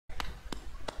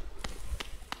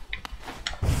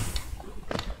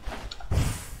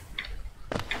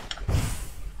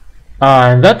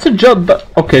And that's a jump.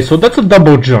 Okay, so that's a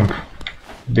double jump,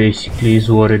 basically,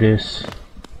 is what it is.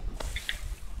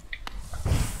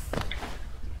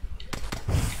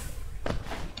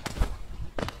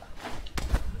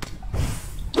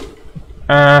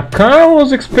 Kinda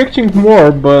was expecting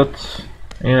more, but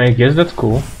I guess that's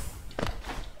cool.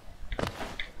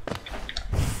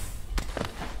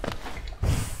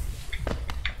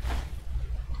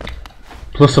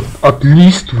 Plus, at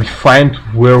least we find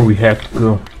where we have to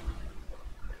go.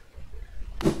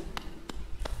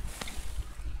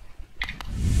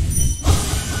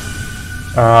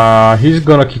 He's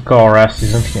gonna kick our ass,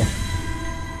 isn't he?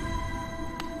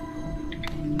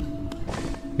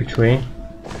 Which way?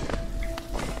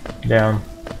 Down.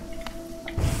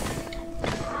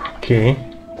 Okay.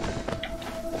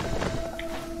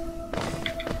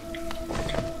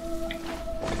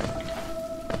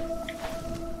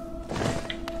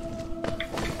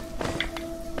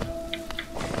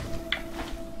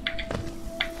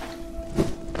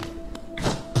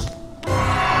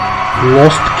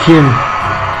 Lost Kim.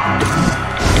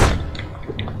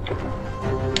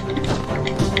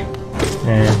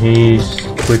 And he's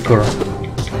quicker.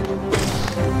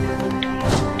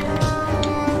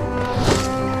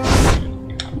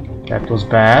 That was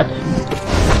bad.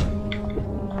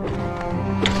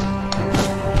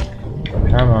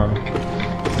 Come on.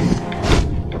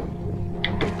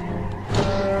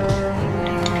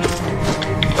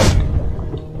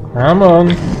 Come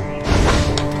on.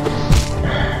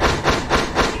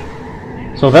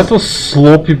 So that was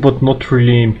sloppy, but not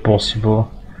really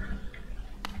impossible.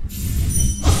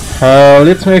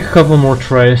 Let's make a couple more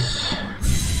tries.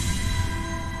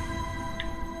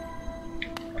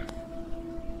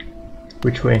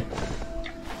 Which way?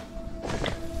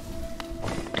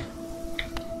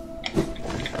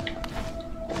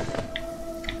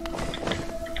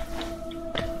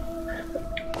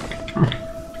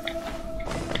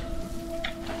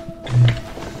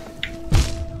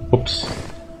 Oops.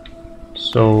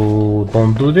 So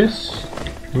don't do this,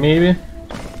 maybe?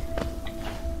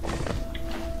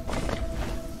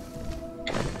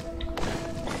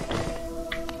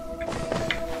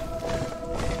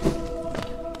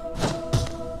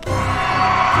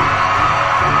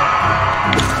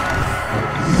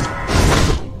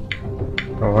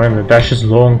 And the dash is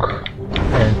long,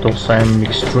 and also I'm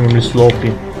extremely sloppy.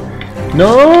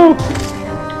 No!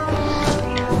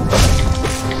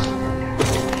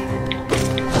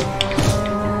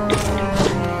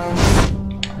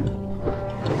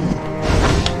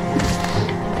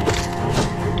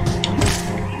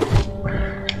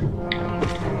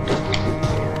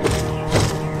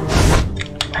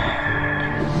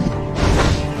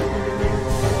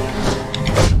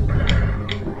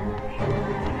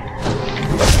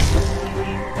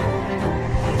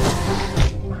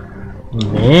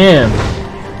 Man.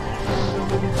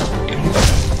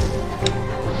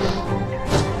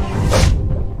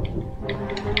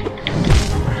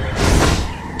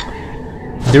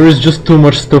 There is just too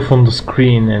much stuff on the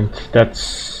screen, and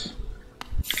that's...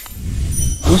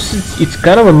 It's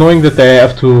kind of annoying that I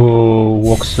have to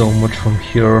walk so much from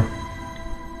here.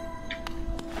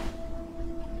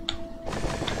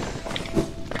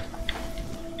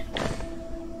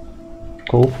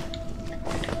 Cool.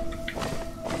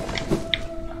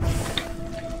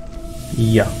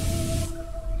 Yeah.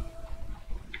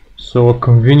 So a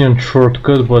convenient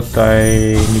shortcut, but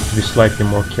I need to be slightly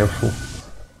more careful.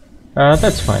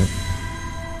 That's fine.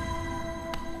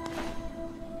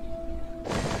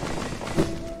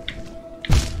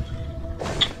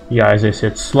 Yeah, as I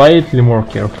said, slightly more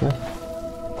careful.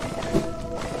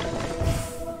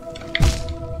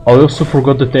 I also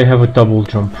forgot that I have a double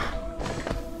jump.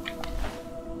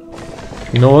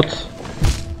 You know what?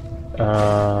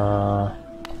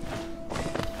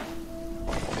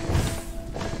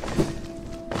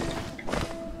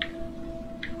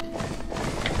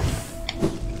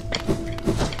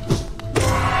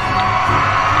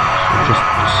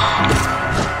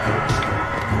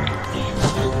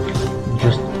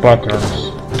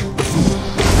 Patterns.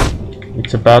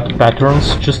 It's about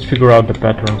patterns, just figure out the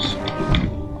patterns.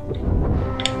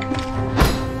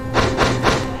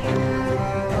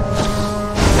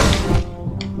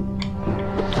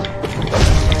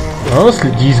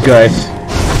 Honestly, these guys.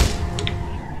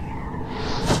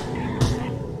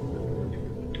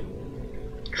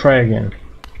 Try again.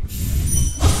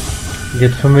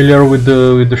 Get familiar with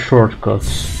the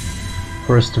shortcuts,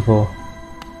 first of all.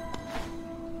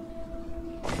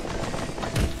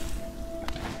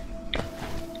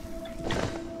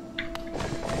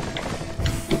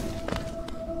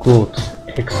 Good,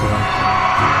 excellent.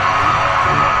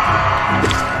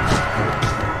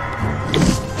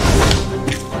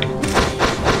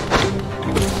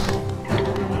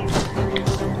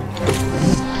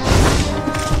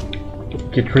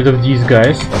 Get rid of these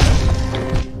guys.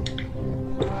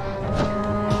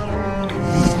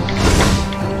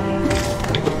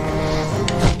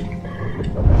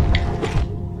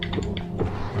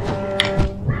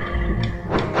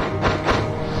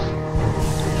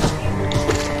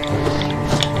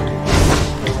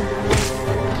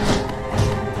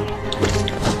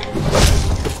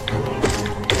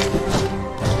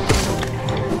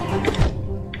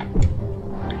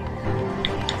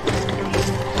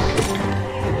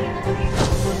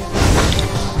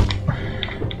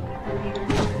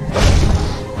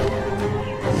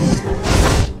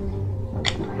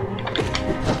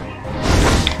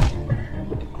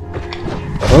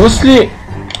 Honestly,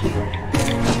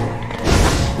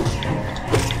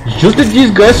 it's just that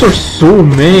these guys are so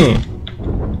many.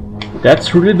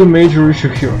 That's really the major issue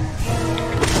here.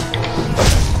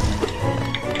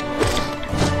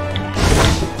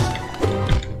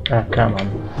 Ah, come on.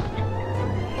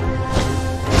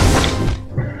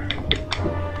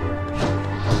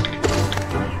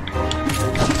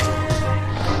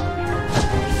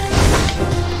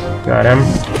 Got him.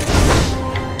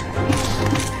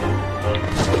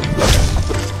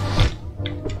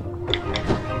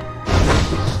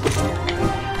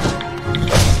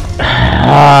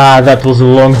 Ah, that was a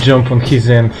long jump on his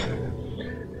end.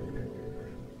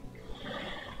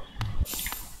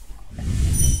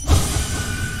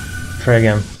 Try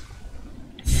again.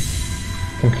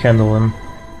 Can't handle him.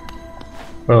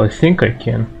 Well, I think I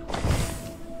can.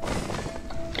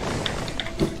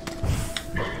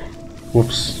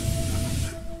 Whoops.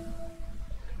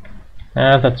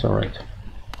 Ah, that's alright.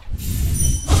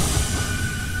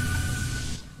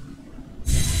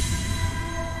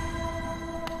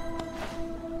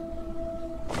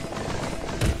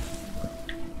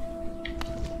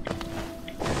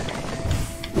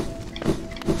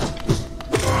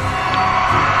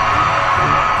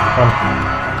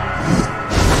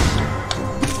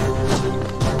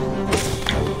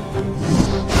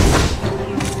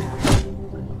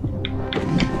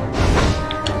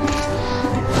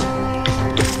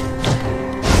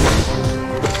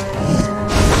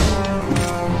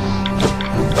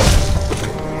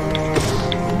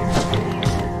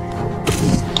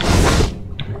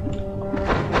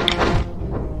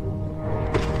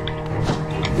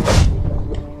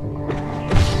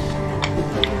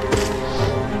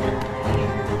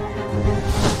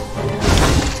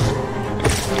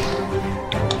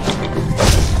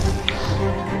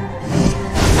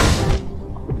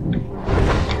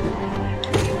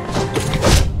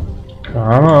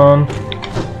 Come on.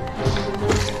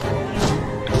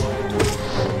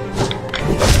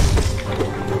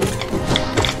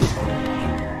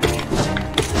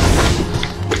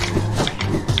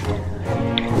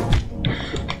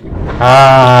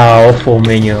 Ah, awful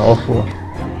minion, awful.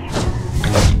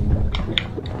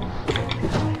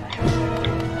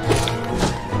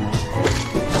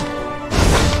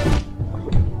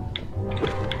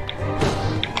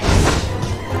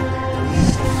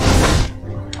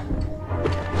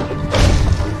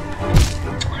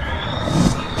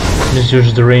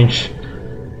 Misjudged the range.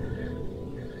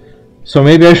 So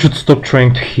maybe I should stop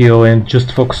trying to heal and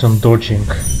just focus on dodging.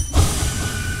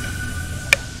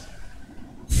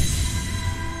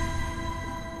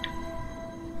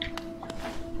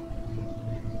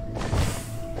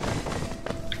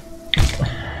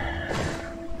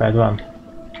 Bad one.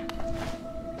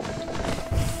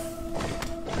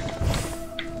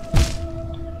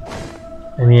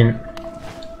 I mean,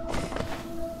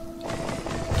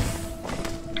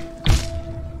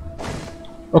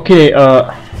 okay,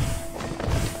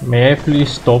 may I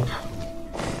please stop?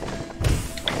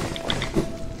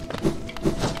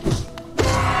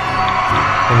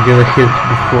 And get a hit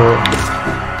before.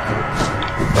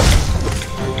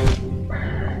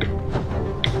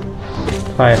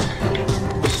 5,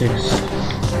 6,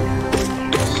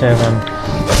 7,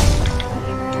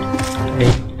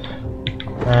 8,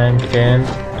 9, 10,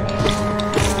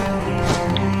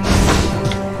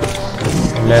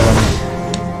 11.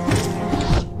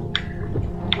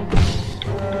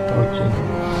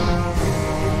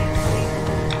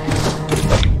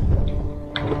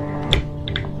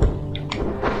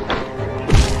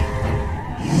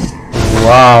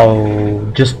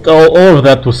 Wow, just all of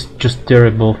that was just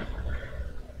terrible.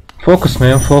 Focus,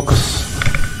 man, focus.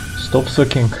 Stop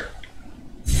sucking.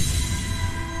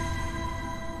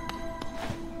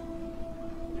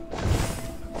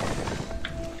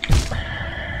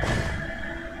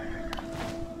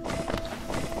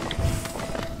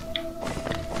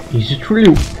 Is it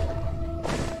really...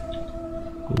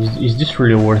 Is this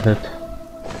really worth it?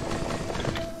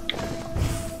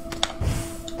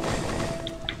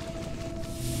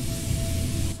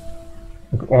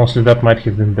 Honestly, that might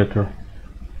have been better.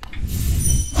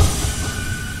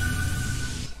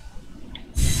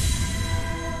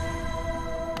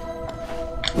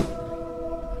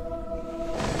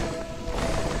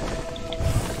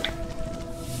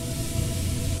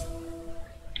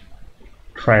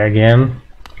 Try again.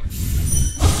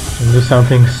 And do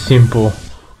something simple.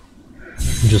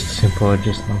 Just a simple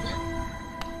adjustment.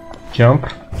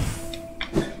 Jump.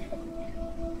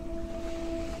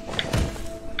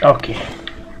 Okay.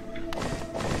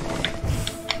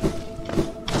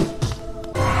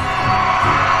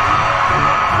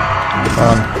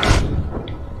 One,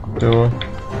 2,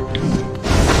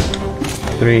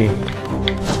 3,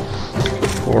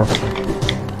 4,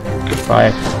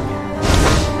 5,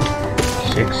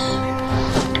 6.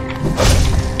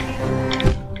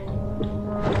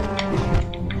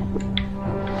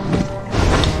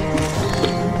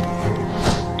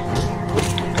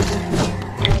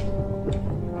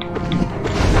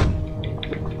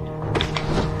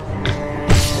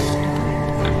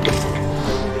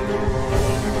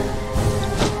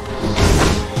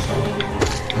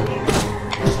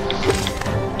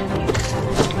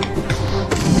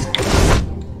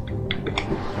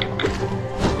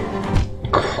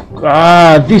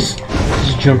 Ah, this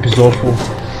jump is awful.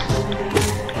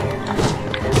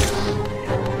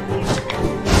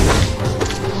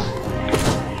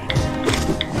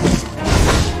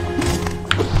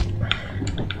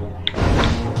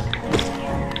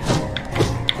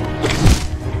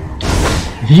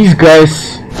 These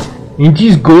guys in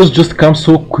these ghosts just come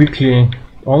so quickly.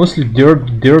 Honestly, they're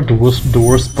the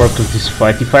worst part of this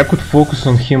fight. If I could focus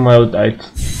on him, I'd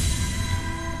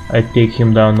take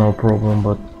him down, no problem,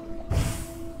 but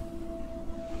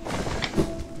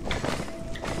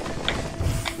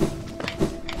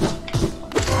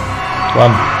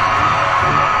one,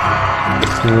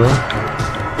 2,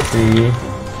 3,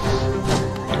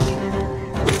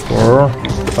 4,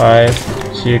 5,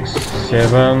 6,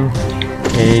 7,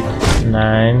 8,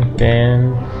 9,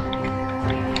 10.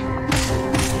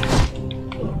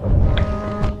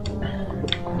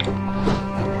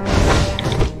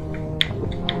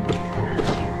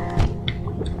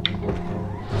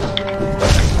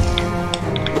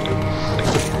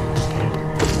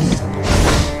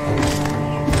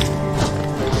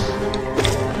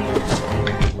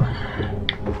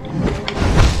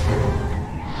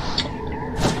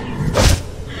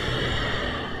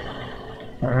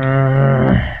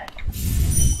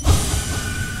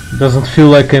 Doesn't feel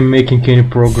like I'm making any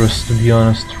progress, to be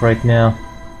honest, right now.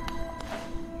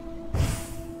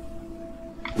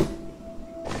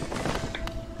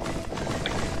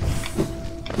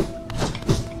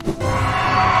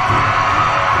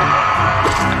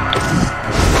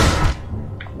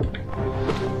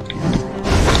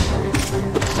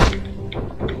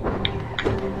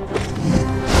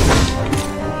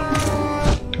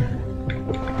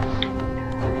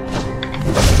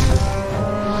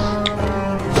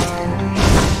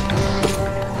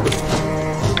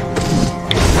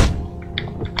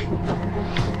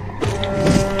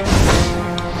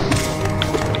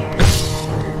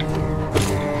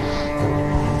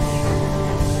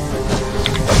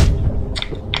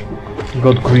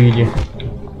 Got greedy.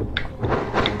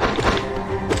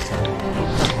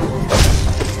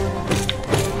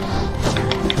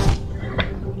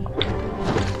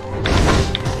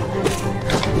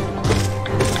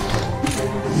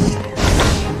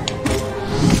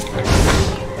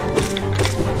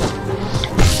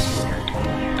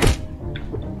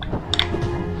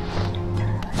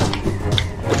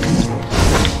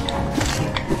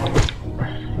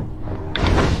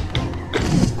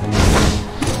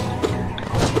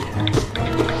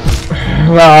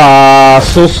 Ah,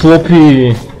 so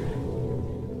sloppy.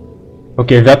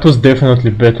 Okay, that was definitely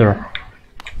better.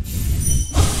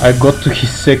 I got to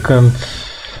his second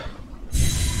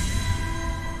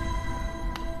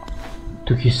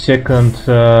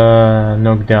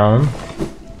knockdown.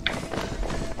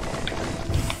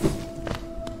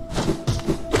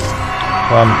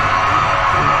 One.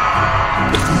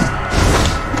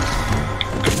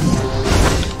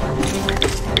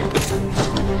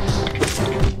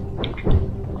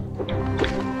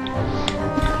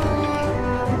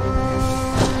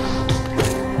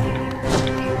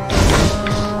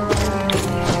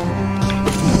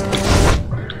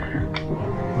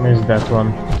 Missed that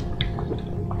one.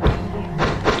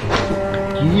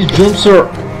 These jumps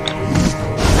are...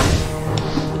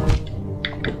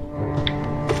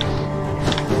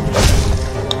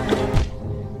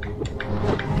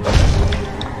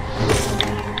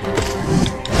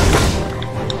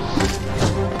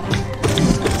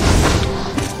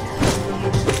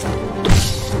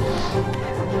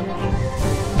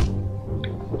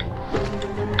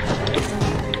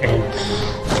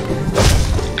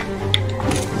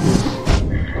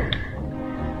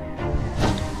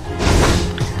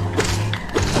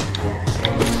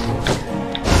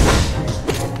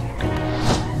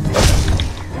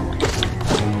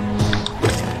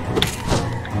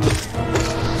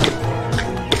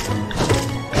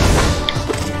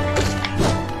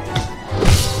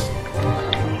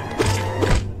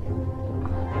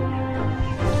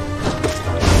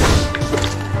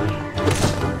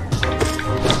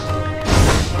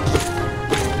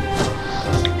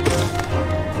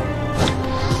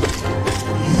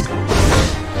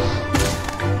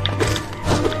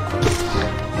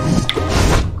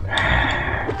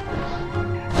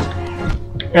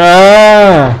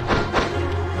 Ah!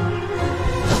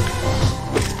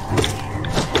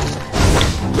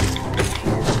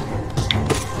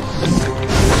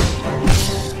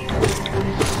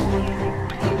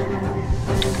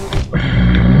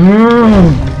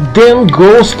 Damn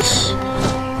ghosts!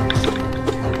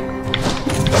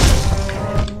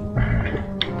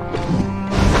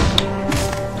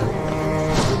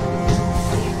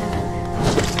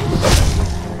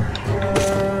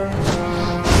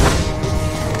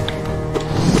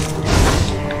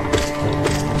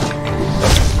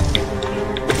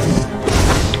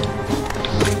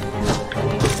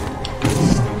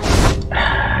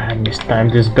 I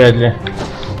mistimed this badly.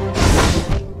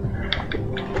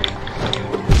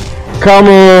 Come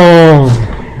on!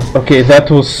 Okay, that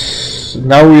was...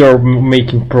 Now we are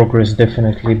making progress,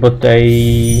 definitely, but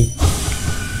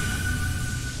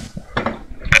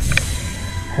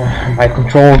my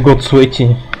controller got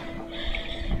sweaty.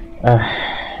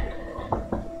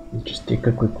 Just take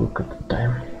a quick look at the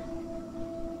time.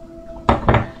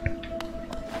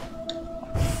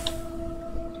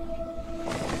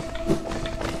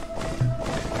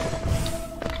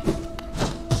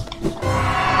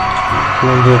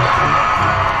 Wounded.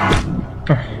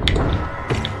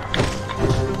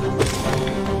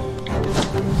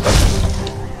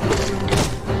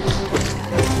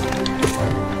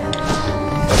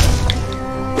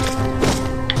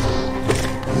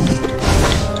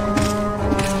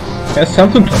 Has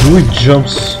something to do with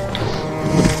jumps.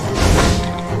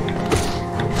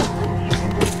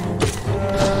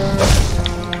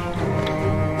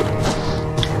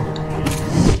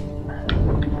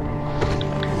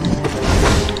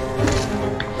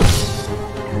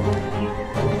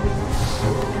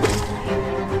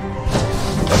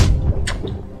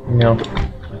 No.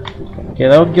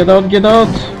 Get out, get out, get out!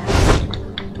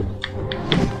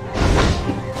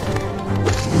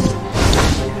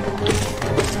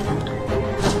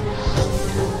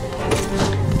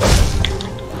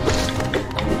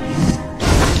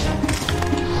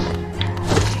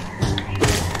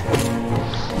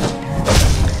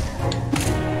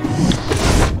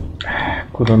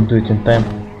 Couldn't do it in time.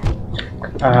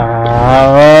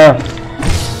 Ah!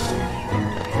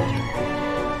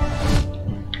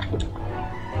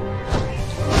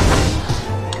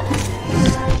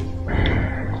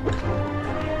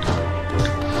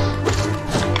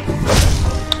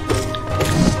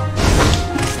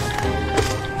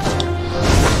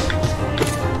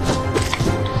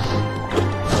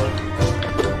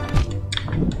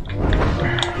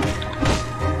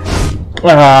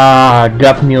 Ah,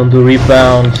 got me on the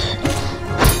rebound.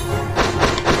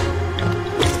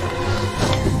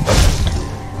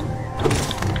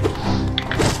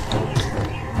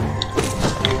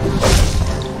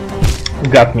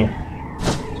 Got me.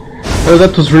 Well,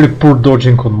 that was really poor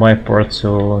dodging on my part,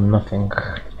 so nothing.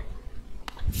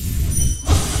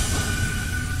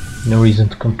 No reason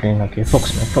to complain. Okay,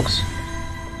 focus, man, focus.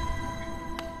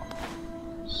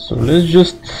 So let's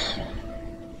just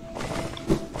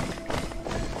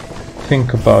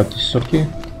think about this, okay?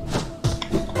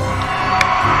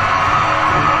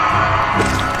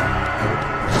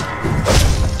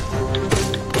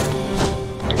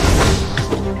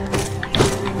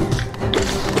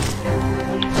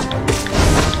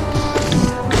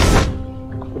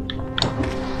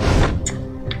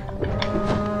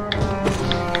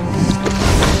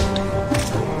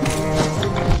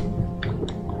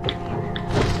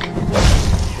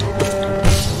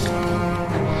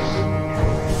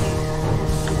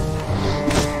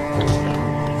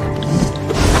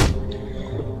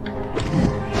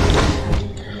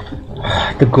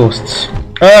 The ghosts.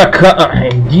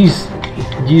 And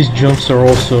these jumps are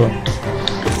also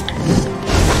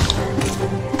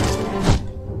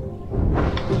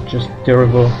just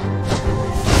terrible.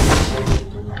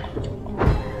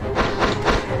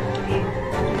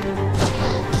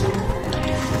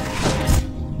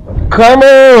 Come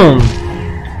on!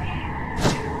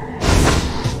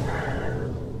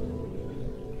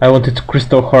 I wanted to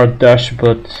crystal hard dash,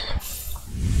 but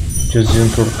just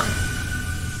didn't work.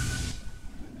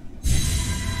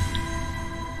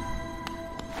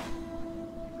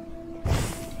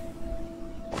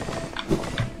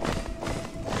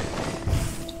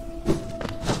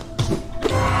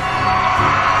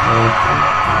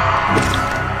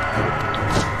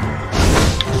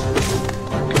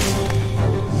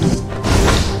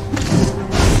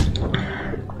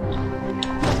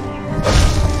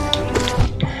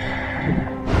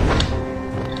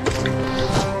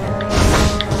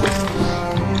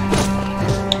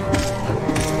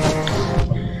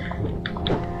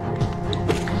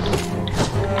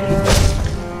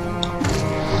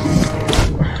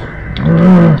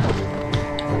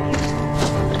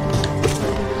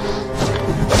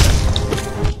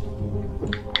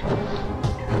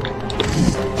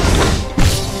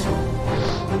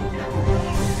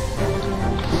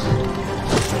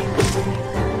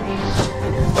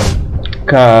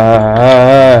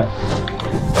 And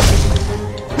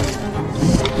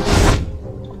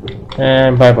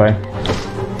bye bye.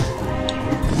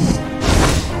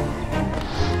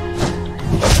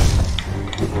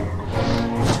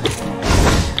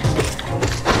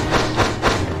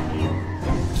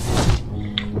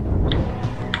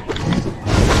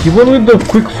 Even with the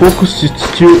quick focus, it's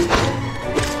still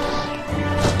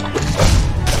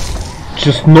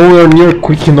just nowhere near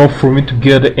quick enough for me to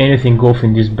get anything off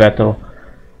in this battle.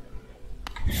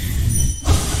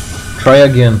 Try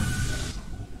again.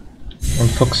 And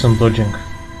focus on dodging.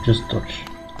 Just dodge.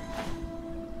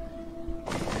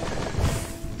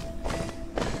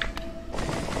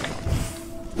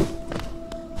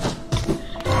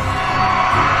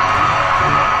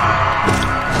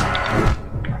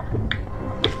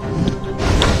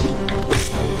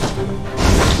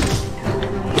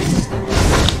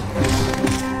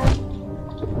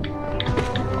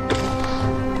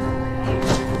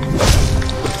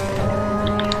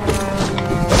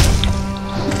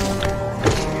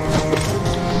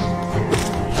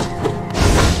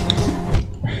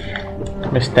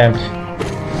 Misstamped.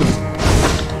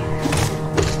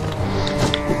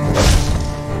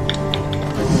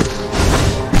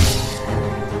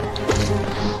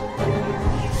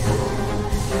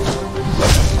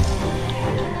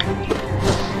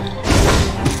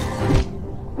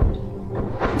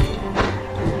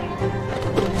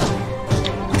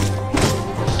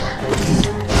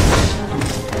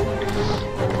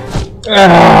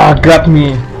 Ah, got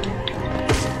me.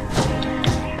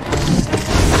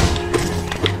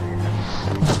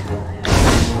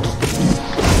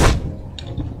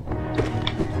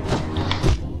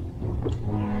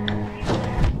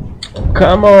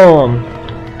 Come on!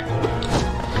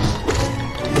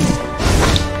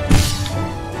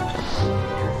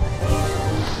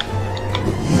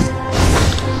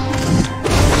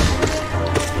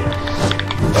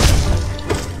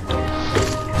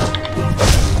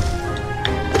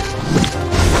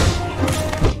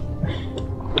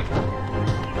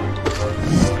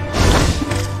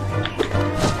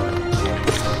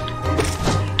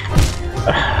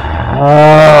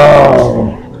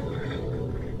 Oh.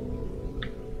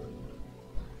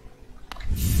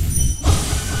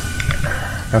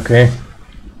 Okay.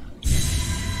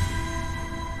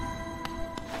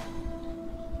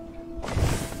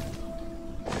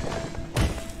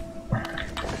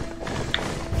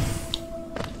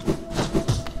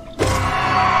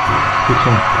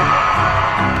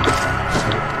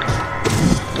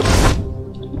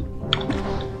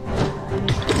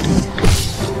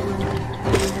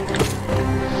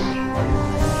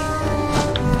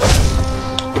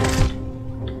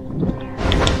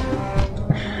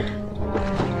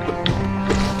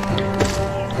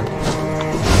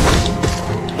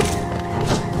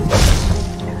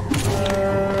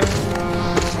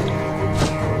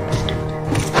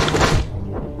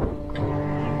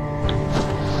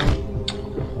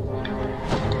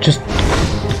 Just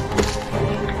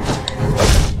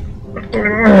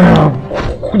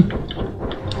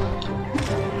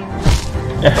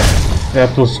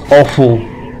that was awful.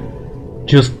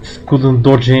 Just couldn't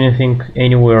dodge anything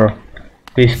anywhere.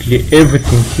 Basically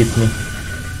everything hit me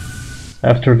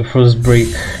after the first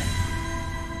break.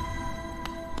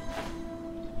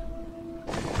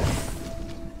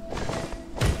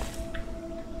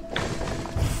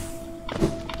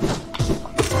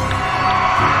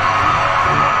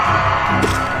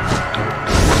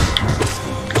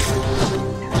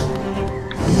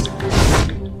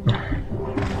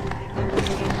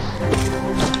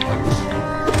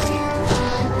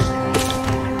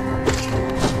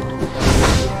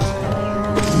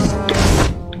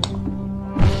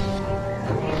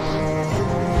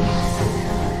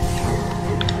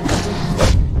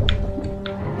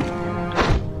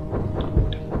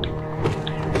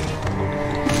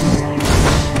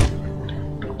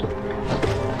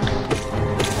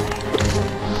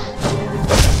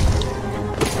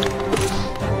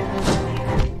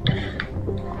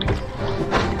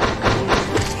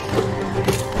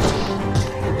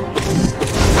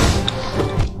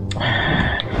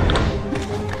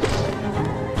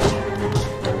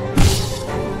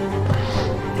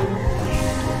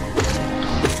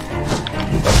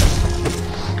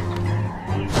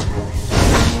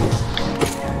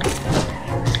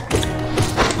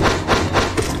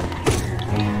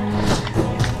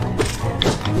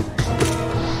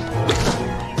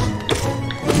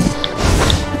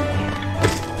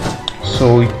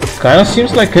 So it kinda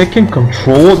seems like I can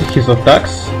control his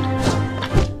attacks.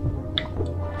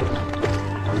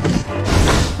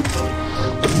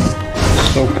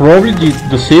 So probably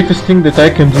the safest thing that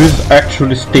I can do is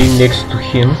actually stay next to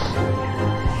him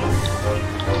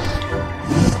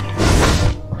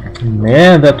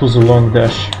Man, that was a long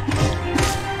dash.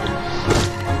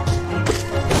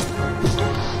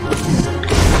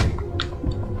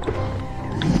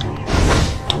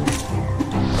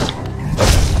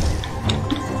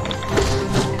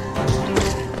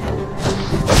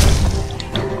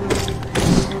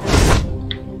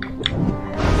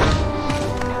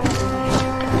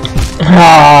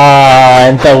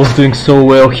 And I was doing so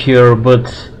well here,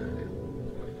 but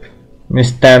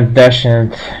missed time dash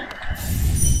and...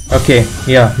 Okay,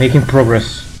 yeah, making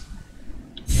progress.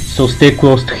 So stay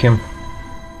close to him.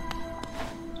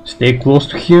 Stay close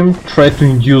to him, try to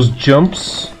induce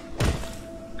jumps.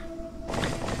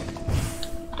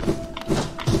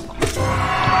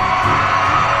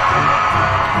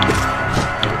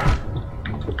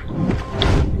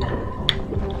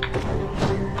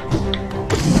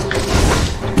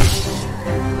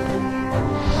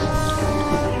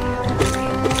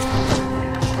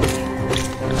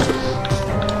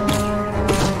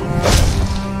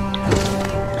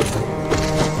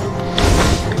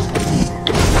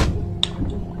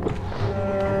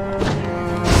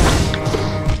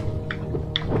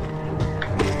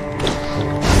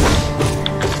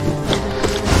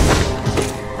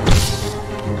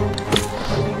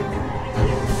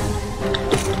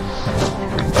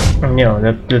 No,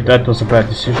 that was a bad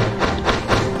decision.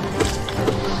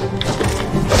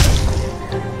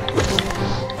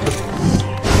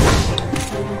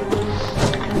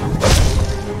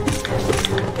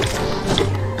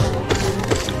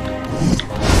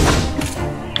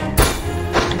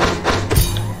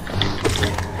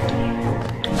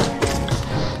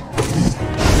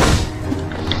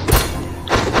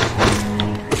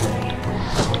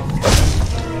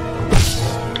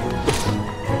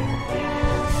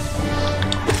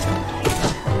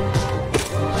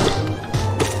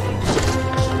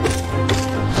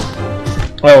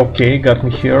 Okay, got me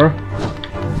here.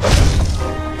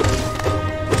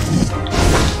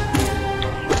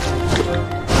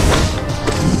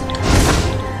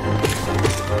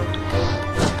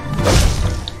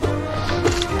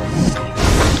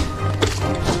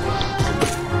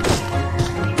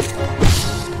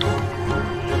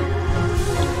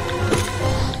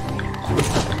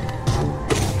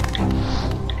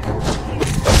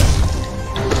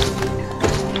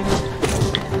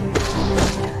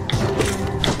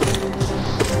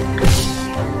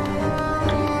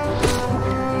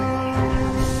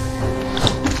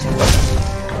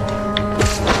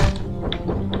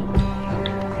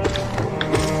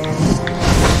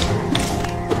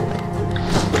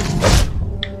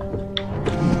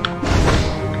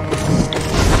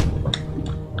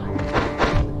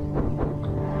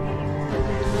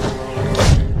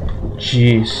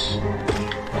 Jeez.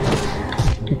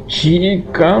 Gee,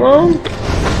 come on.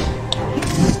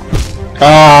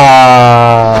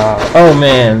 Oh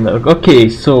man. Okay,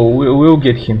 so we'll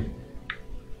get him.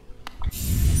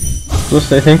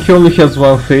 Plus, I think he only has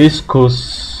one face,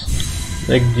 cause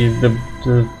like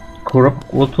the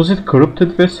corrupt, what was it?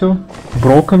 Corrupted vessel?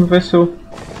 Broken vessel?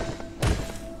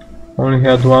 Only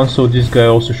had one, so this guy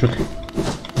also should have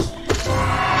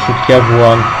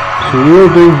one. So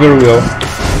we're doing very well.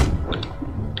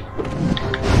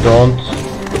 Don't.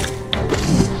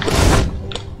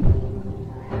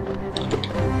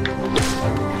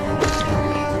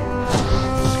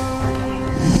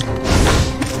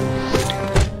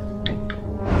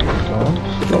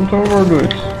 Don't overdo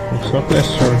it. It's not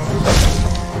necessary.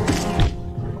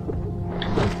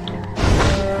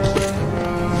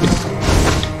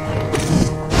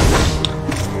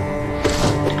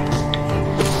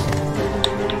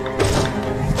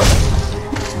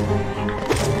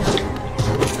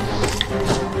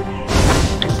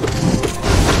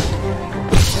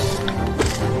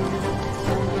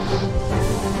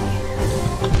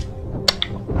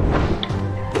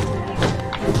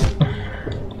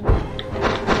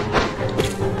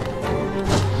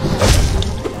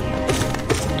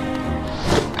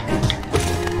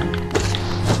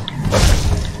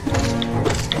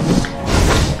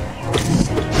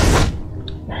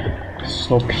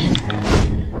 Sloppy.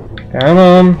 Come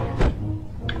on.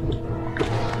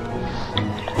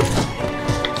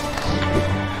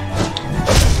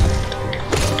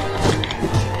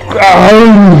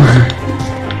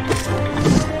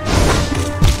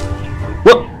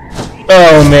 What?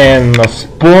 Oh man, a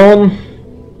spawn.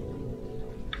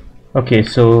 Okay,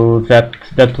 so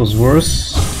that was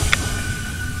worse.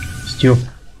 Still,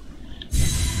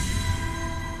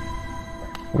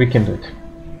 we can do it.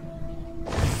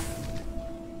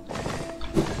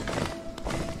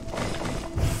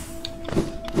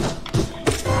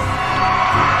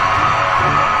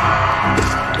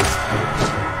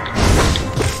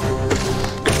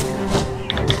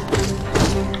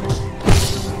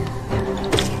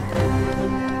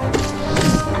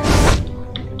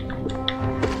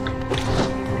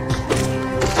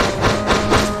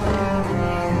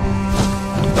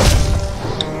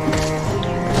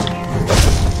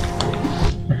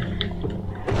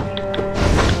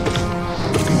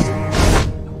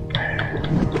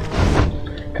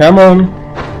 Come on.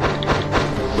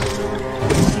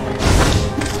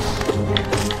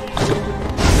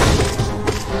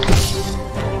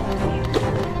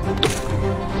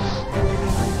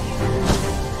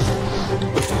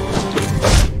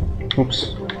 Oops.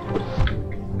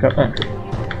 Come on.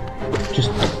 Just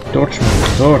dodge me.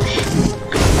 Dodge.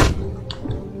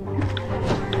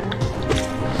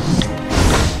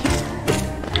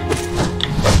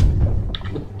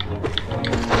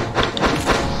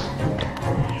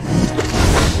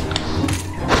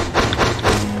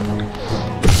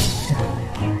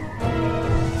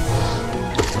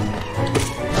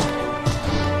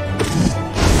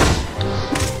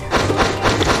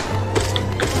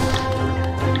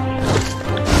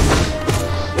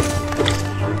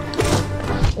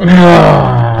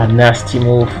 Ah, nasty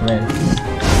move, man.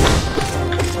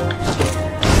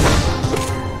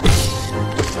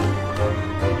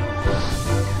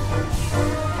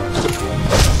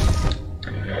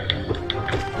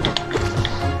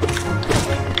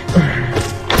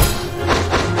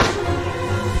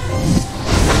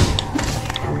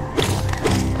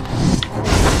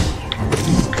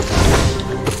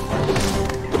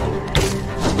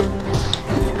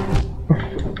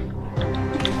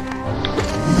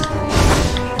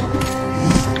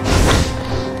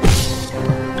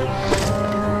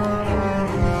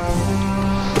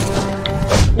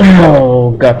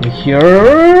 Oh, got me here.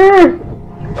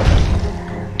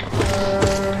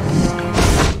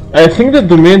 I think that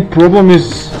the main problem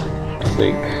is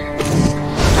like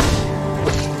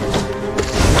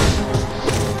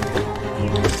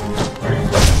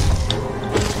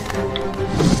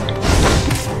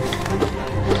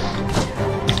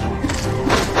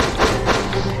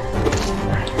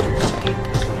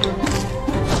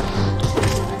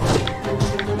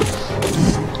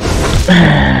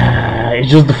it's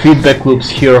just the feedback loops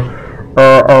here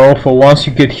are awful. Once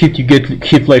you get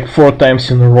hit like 4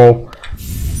 times in a row.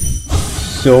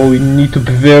 So you need to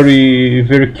be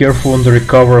very careful on the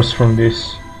recovers from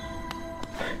this.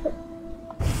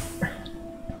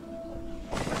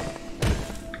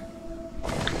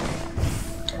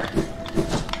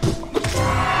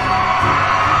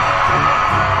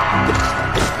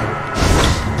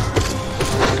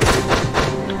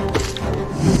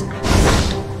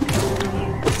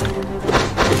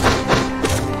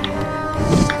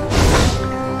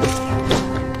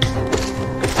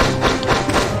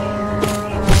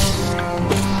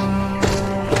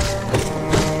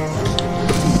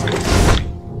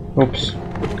 Oops.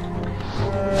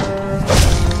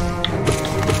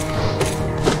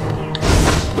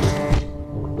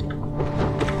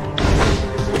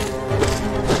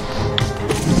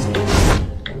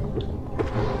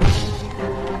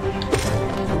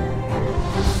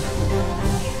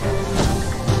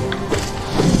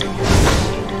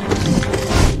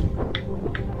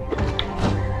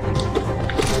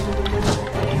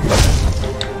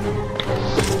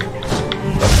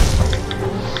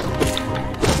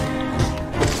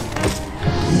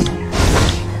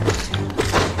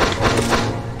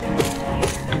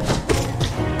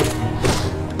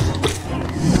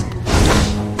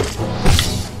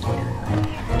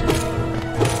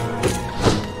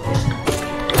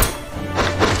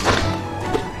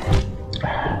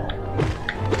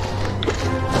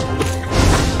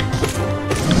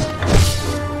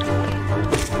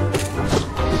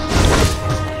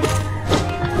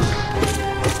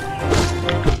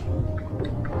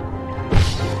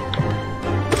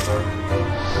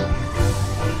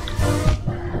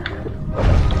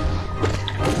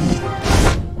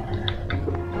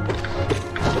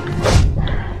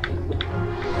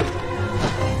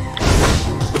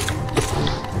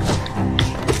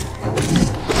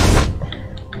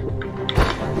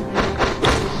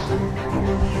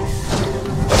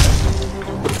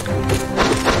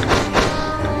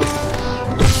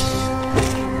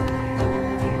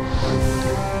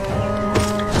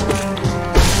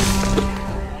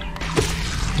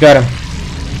 Got him.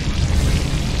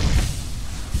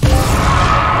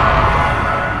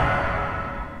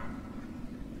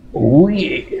 Oh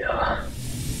yeah.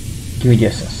 Give me the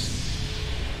essence.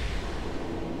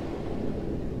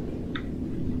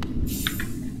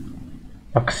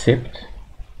 Accept.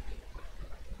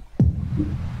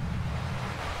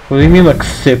 What do you mean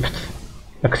accept?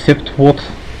 Accept what?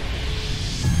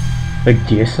 Like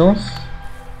the essence?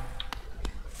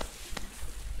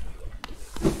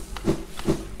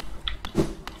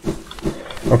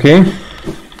 Okay.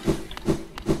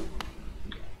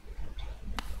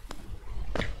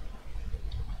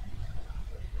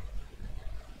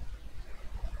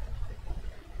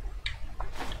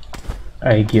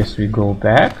 I guess we go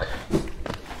back.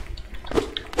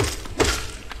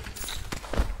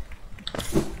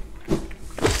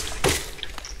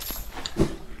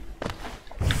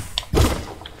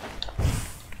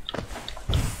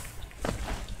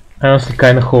 I honestly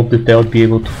kinda hope that they'll be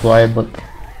able to fly, but...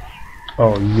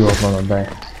 Oh, you're gonna die.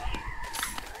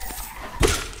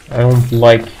 I don't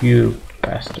like you,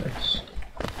 bastards.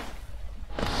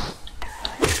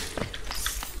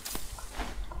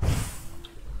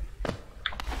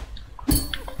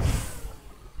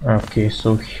 Okay,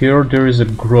 so here there is a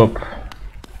group.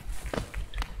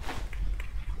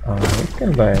 We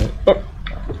can die. Oh.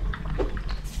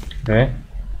 Okay.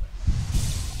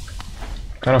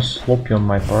 Kind of sloppy on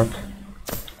my part.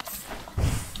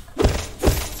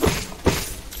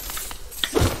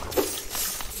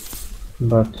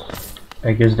 But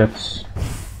I guess that's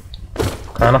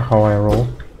kind of how I roll.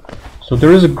 So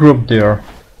there is a group there.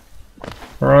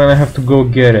 We're gonna have to go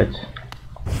get it.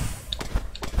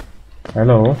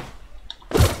 Hello.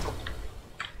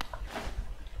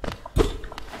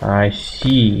 I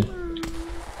see.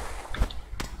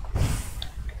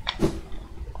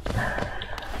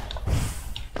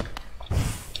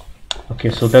 Okay,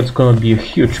 so that's gonna be a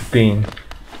huge pain.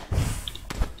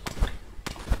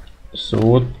 So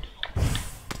what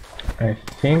I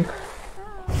think...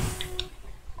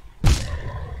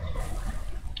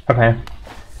 Okay.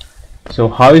 So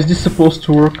how is this supposed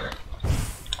to work?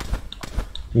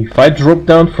 If I drop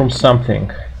down from something,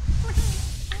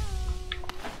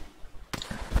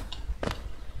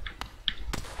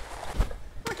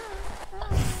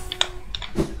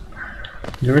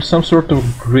 there is some sort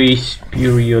of grace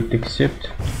period, except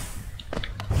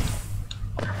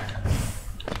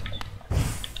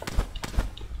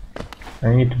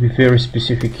I need to be very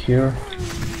specific here.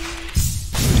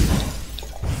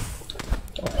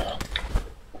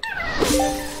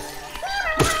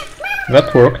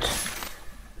 That worked.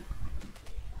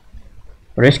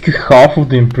 Rescue half of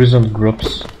the imprisoned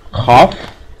groups. Half?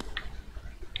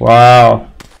 Wow.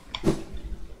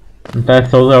 And I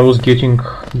thought I was getting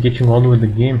on with the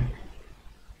game.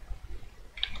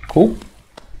 Cool.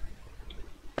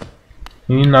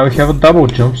 And now we have a double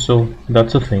jump, so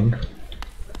that's a thing.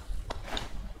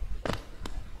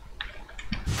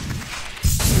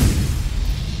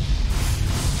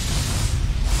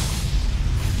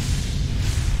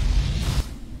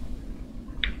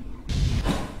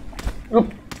 Oh,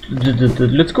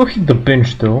 let's go hit the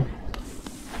bench though,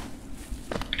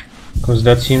 because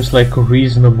that seems like a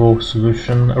reasonable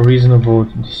solution, a reasonable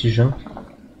decision,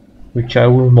 which I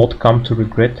will not come to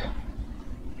regret.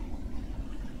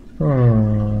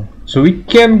 So we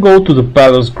can go to the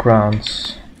palace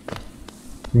grounds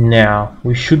now.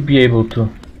 We should be able to.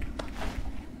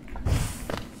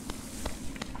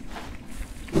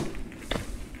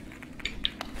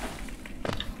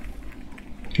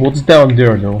 What's down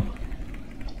there though?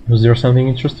 Was there something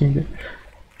interesting there?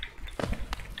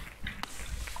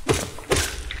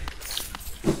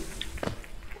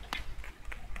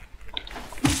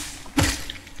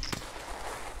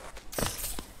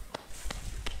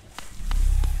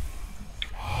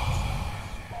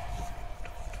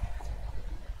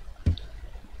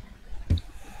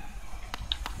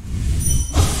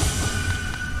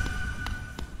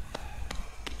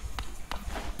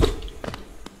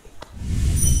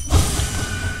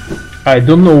 I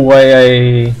don't know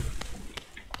why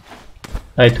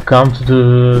I'd come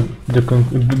to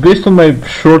based on my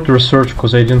short research,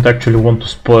 because I didn't actually want to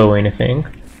spoil anything.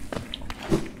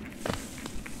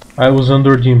 I was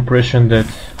under the impression that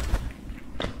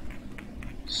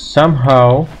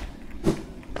somehow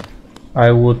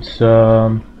I would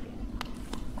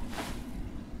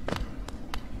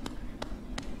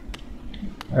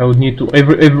need to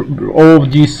all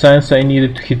of these signs I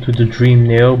needed to hit with the dream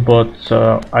nail, but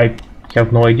I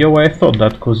have no idea why I thought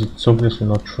that, because it's obviously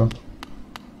not true.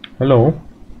 Hello.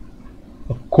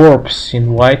 A corpse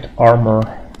in white armor.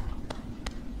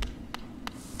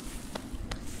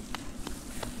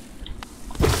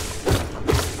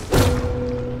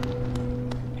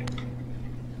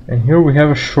 And here we have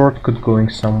a shortcut going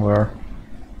somewhere.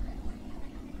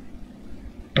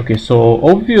 Okay, so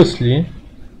obviously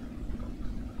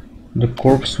the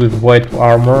corpse with white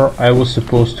armor I was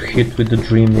supposed to hit with the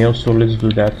dream nail, so let's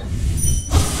do that.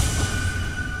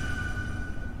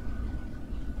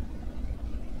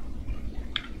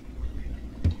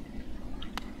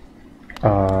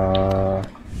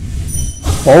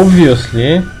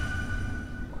 Obviously.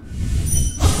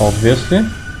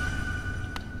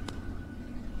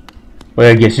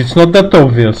 Well, I guess it's not that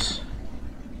obvious.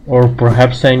 Or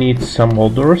perhaps I need some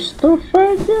other stuff,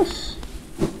 I guess.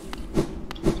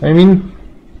 I mean,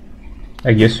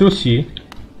 I guess you'll see.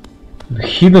 The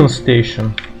hidden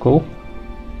station. Cool.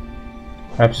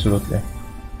 Absolutely.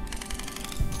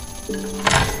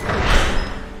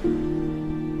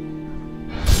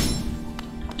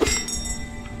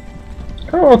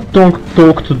 Oh,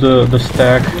 talk to the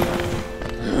stack.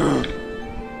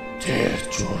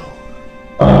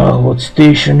 What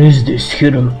station is this,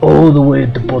 hidden all the way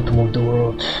at the bottom of the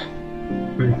world?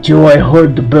 Until I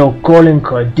heard the bell calling,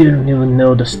 I didn't even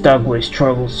know the Stagway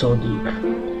struggled so deep.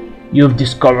 You've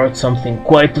discovered something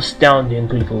quite astounding,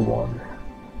 little one.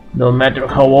 No matter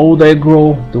how old I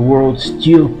grow, the world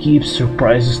still keeps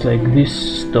surprises like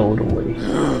this stowed away.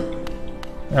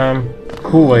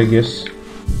 Cool, I guess.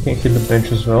 Can hit the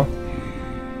bench as well.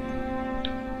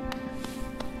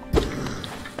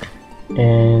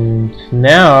 And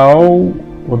now,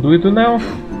 what do we do now?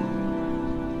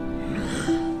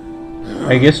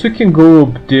 I guess we can go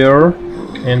up there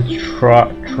and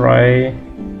try.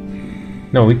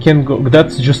 No, we can go.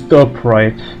 That's just up,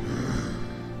 right?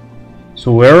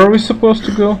 So where are we supposed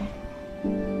to go?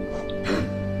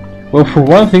 Well, for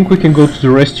one thing, we can go to the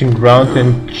resting ground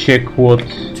and check what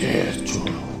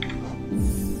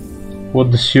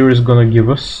the series is gonna give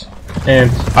us.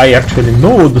 And I actually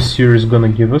know what the series is gonna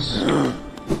give us,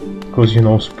 because you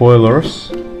know,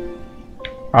 spoilers.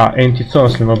 And it's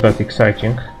honestly not that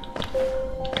exciting,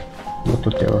 but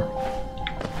whatever.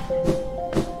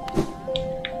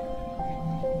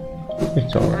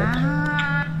 It's alright.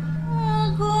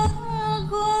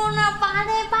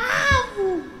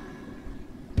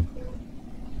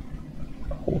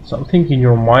 Hold something in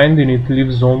your mind and it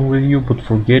lives on with you, but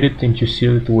forget it and you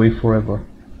seal it away forever.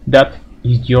 That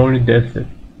is the only death that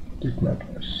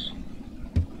matters.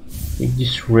 Take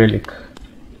this relic.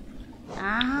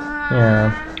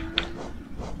 Yeah.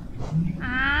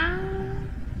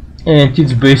 And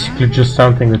it's basically just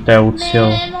something that I would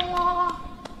sell.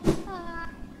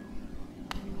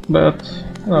 But,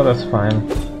 no, that's fine.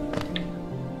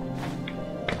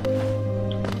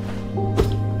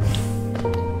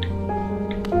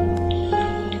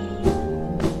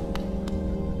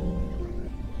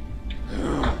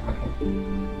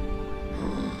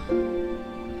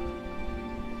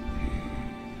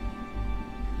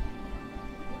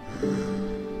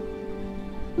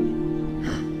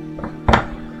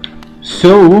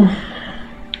 So,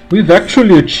 we've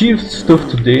actually achieved stuff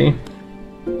today,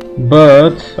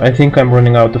 but I think I'm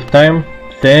running out of time.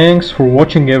 Thanks for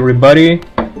watching, everybody.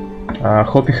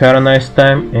 Hope you had a nice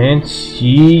time and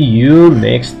see you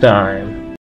next time.